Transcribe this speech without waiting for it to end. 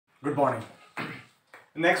Good morning.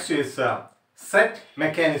 Next is set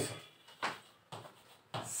mechanism.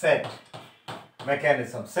 Set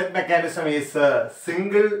mechanism. Set mechanism is a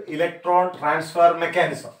single electron transfer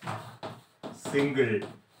mechanism. Single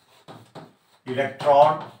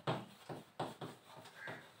electron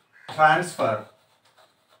transfer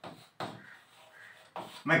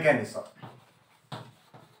mechanism.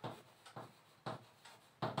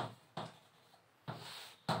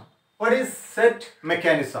 What is set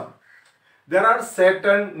mechanism? There are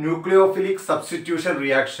certain nucleophilic substitution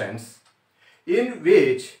reactions in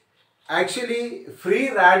which actually free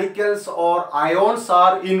radicals or ions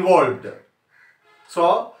are involved.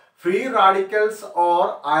 So, free radicals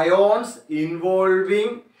or ions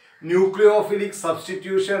involving nucleophilic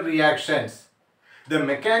substitution reactions. The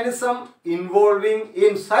mechanism involving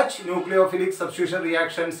in such nucleophilic substitution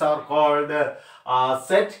reactions are called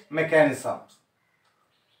set mechanisms.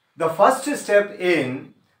 The first step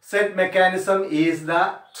in set mechanism is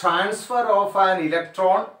the transfer of an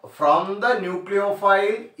electron from the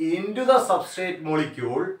nucleophile into the substrate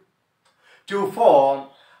molecule to form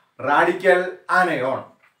radical anion.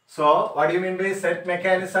 So, what do you mean by set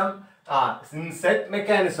mechanism? In set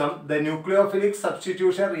mechanism, the nucleophilic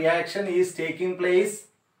substitution reaction is taking place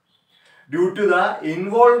due to the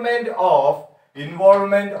involvement of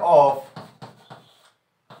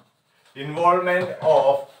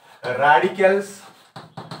radicals,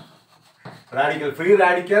 free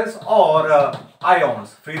radicals or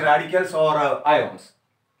ions,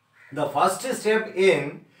 The first step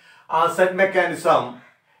in set mechanism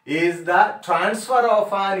is the transfer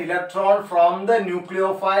of an electron from the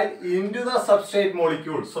nucleophile into the substrate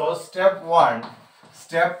molecule. So step one,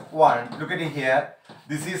 look at it here.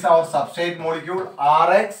 This is our substrate molecule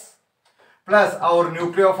Rx plus our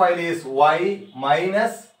nucleophile is Y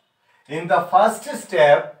minus. In the first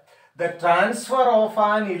step, the transfer of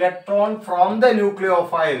an electron from the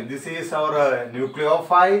nucleophile. This is our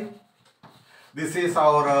nucleophile. This is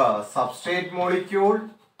our substrate molecule.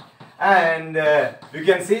 And you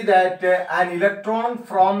can see that an electron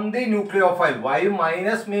from the nucleophile. Y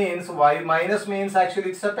minus means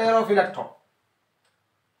actually it's a pair of electron.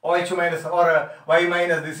 OH minus or Y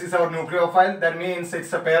minus, this is our nucleophile. That means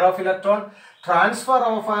it's a pair of electron. Transfer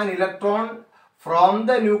of an electron from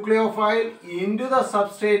the nucleophile into the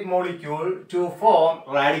substrate molecule to form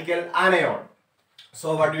radical anion.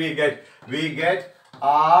 So what do we get? We get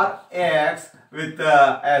Rx with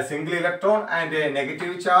a single electron and a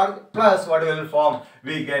negative charge plus what will form?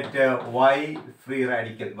 We get Y free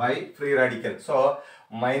radical. So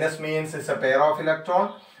minus means it's a pair of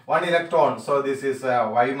electron. One electron, so this is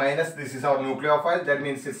Y minus, this is our nucleophile, that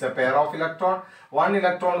means it's a pair of electron. One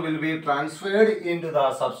electron will be transferred into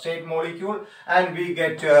the substrate molecule and we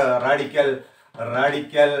get radical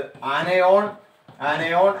anion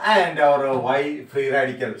and our Y free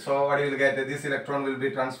radical. So what you will get, this electron will be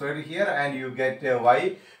transferred here and you get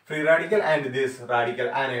Y free radical and this radical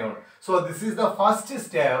anion. So this is the first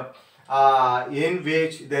step in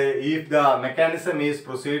which if the mechanism is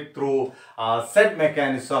proceed through set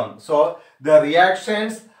mechanism. So the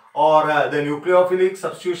reactions or the nucleophilic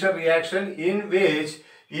substitution reaction in which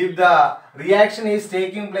if the reaction is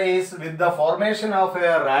taking place with the formation of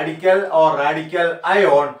a radical or radical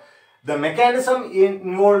ion, the mechanism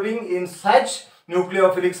involving in such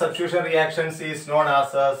nucleophilic substitution reactions is known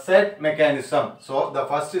as a set mechanism. So the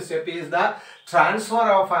first step is the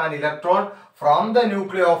transfer of an electron from the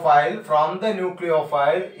nucleophile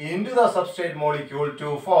into the substrate molecule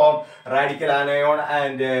to form radical anion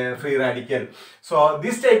and free radical. So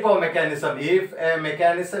this type of mechanism, if a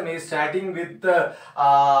mechanism is starting with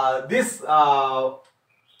this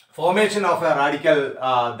formation of a radical,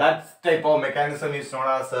 that type of mechanism is known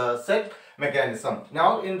as a set mechanism.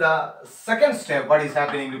 Now in the second step, what is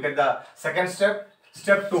happening? Look at the second step,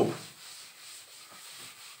 step 2.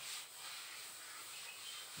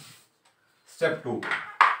 Step 2.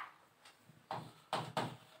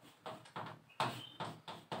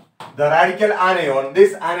 The radical anion,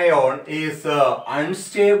 this anion is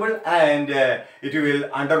unstable and it will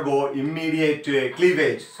undergo immediate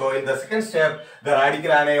cleavage. So in the second step, the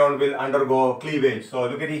radical anion will undergo cleavage. So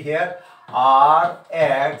look at it here,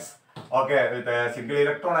 Rx, okay, with a single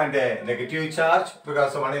electron and a negative charge,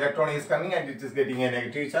 because one electron is coming and it is getting a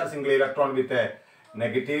negative charge, single electron with a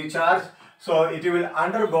negative charge. So it will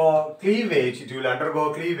undergo cleavage. So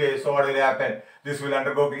what will happen? This will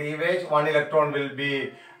undergo cleavage. One electron will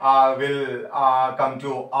be come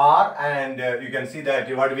to R, and you can see that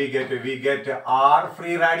what we get? We get R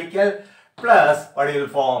free radical plus what will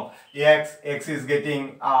form? X is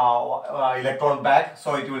getting electron back,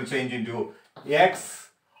 so it will change into X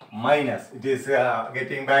minus. It is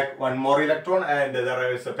getting back one more electron, and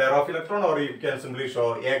there is a pair of electron, or you can simply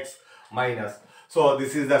show X minus. So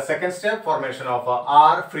this is the second step, formation of a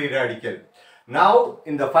R free radical. Now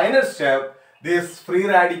in the final step, this free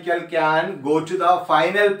radical can go to the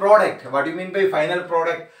final product. What do you mean by final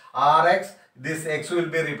product? Rx, this X will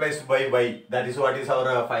be replaced by Y. That is what is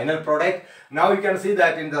our final product. Now you can see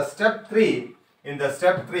that in the step 3, look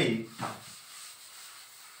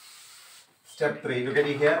at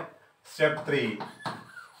it here, step 3,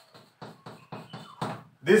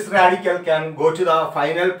 this radical can go to the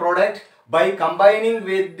final product by combining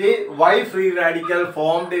with the Y free radical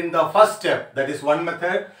formed in the first step. That is one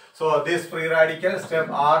method. So this free radical, step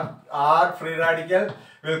R free radical,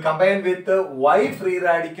 will combine with the Y free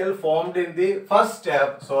radical formed in the first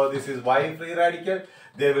step. So this is Y free radical.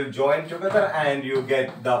 They will join together and you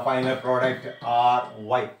get the final product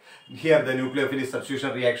RY. Here the nucleophilic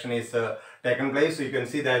substitution reaction is taken place. So you can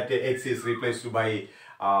see that X is replaced by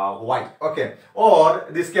Y. Okay. Or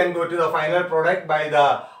this can go to the final product by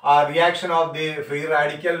the reaction of the free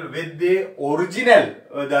radical with the original,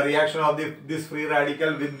 this free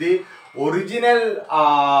radical with the original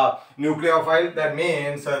nucleophile. That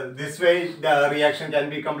means this way the reaction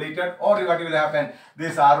can be completed. Or what will happen,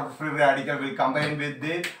 this R free radical will combine with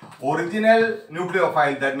the original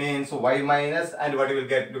nucleophile. That means Y minus, and what you will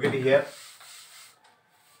get, look at it here.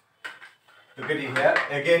 Look at it here.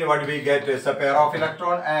 Again, what we get is a pair of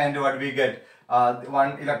electron, and what we get,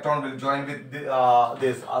 one electron will join with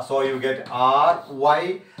this. So you get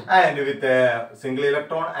RY, and with a single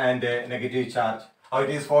electron and a negative charge. How it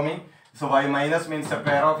is forming? So Y minus means a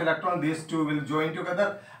pair of electron. These two will join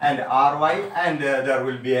together, and RY, and there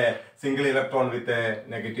will be a single electron with a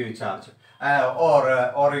negative charge.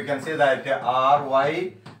 Or you can say that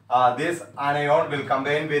RY, this anion will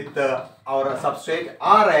combine with our substrate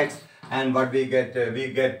Rx. And what we get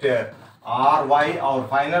RY, our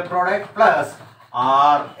final product, plus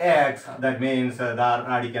Rx, that means the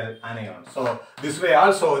radical anion. So this way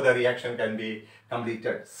also the reaction can be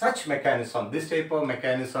completed. Such mechanism, this type of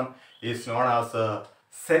mechanism is known as a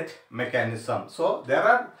set mechanism. So there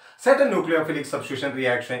are certain nucleophilic substitution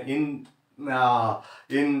reaction.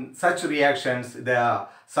 In such reactions, the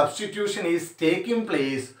substitution is taking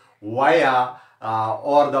place via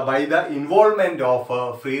by the involvement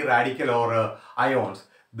of free radical or ions.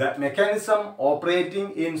 The mechanism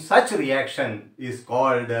operating in such reaction is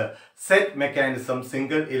called set mechanism,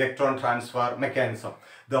 single electron transfer mechanism.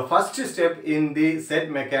 The first step in the set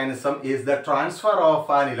mechanism is the transfer of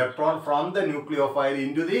an electron from the nucleophile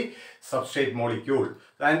into the substrate molecule,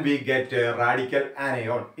 and we get a radical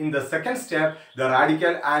anion. In the second step, the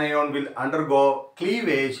radical anion will undergo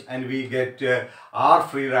cleavage and we get R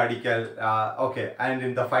free radical. Okay, and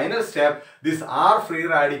in the final step, this R free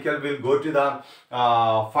radical will go to the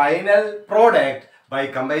final product by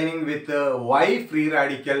combining with Y free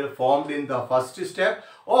radical formed in the first step,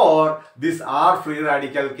 or this R free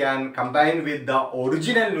radical can combine with the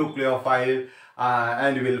original nucleophile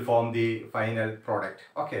and will form the final product.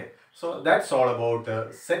 Okay, so that's all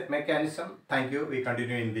about set mechanism. Thank you. We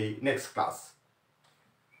continue in the next class.